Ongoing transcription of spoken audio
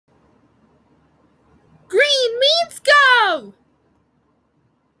video!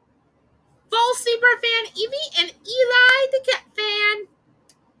 Full Sleeper fan Eevee and Eli the cat fan.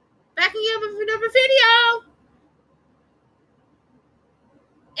 Back again with another video.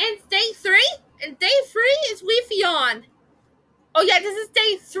 And day 3. And day 3 is Reupload. Oh yeah, this is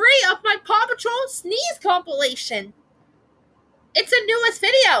day 3 of my Paw Patrol Sneeze compilation. It's the newest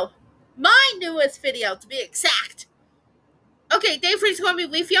video. My newest video, to be exact. Okay, day 3 is going to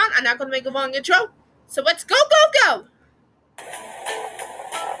be Reupload. I'm not going to make a long intro. So let's go, go, go!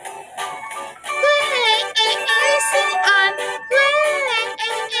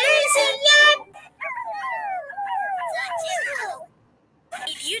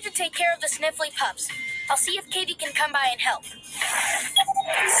 Need you to take care of the sniffly pups. I'll see if Katie can come by and help. Sky,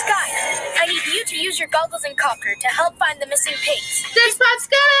 I need you to use your goggles and cocker to help find the missing pigs. This pup's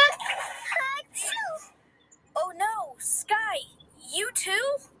got Oh no, Sky, you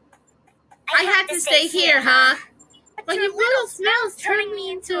too? I had to stay here, huh? But your little smell's turning me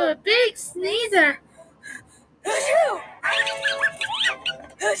into a big sneezer. I'll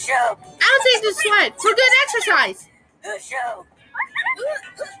take the sweat for good exercise.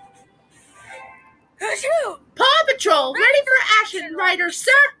 Paw Patrol, ready for action, Ryder,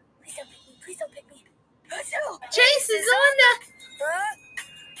 sir. Please don't pick me. Chase is on the...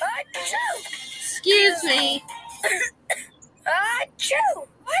 Excuse me.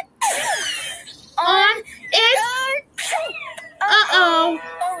 On it. Uh-oh.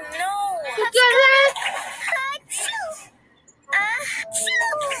 Oh no. You got that?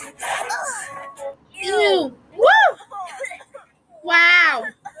 Ew. Woo! Wow.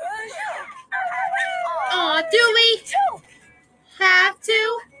 Aw, do we have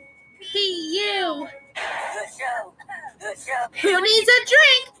to be you? Who needs a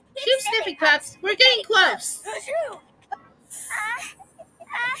drink? Keep sniffing, pups. We're getting close.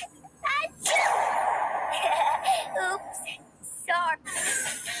 Oops. Sorry.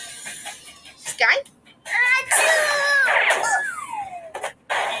 Sky?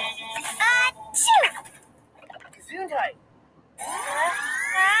 Gesundheit.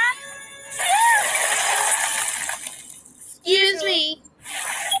 Excuse me.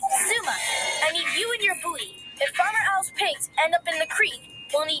 Zuma, I need you and your booty. If Farmer Owl's pigs end up in the creek,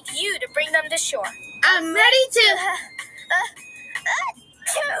 we'll need you to bring them to shore. I'm ready to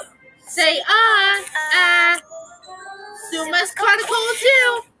say Suma's caught a cold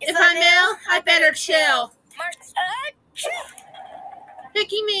too. If I'm ill, I better chill.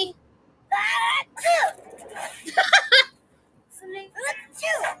 Picking me.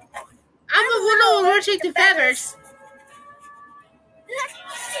 I'm a little allergic to feathers.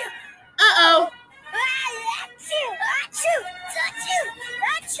 Uh-oh.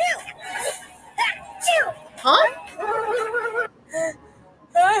 Huh?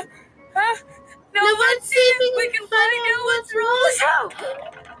 No one's sleeping. We can find out what's wrong.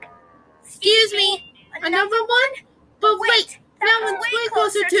 Excuse me. Another one? But wait. That one's way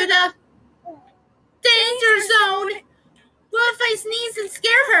closer to the danger zone. What if I sneeze and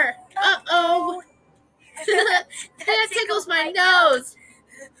scare her? Uh-oh. That tickles my nose.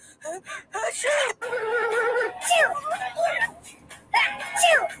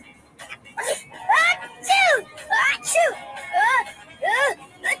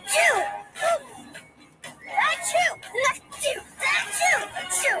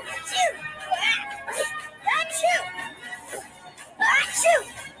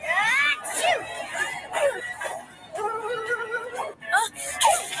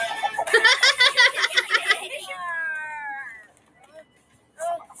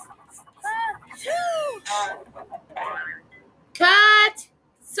 Cut!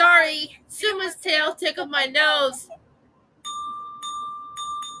 Sorry, Suma's tail tickled my nose.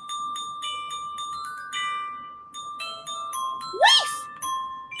 Reef!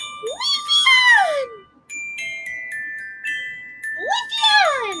 Reupload!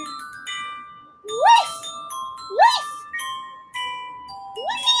 Reupload! Reef! Reef!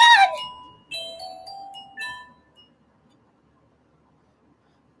 Reupload!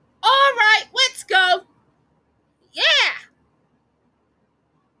 All right, let's go. Yeah.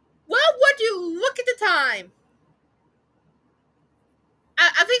 Well, would you look at the time?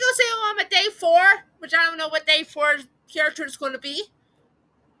 I think I'll say I'm at day 4, which I don't know what day 4 character is going to be.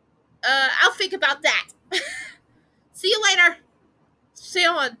 I'll think about that. See you later. See you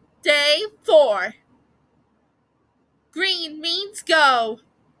on day 4. Green means go.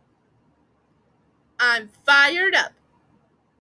 I'm fired up.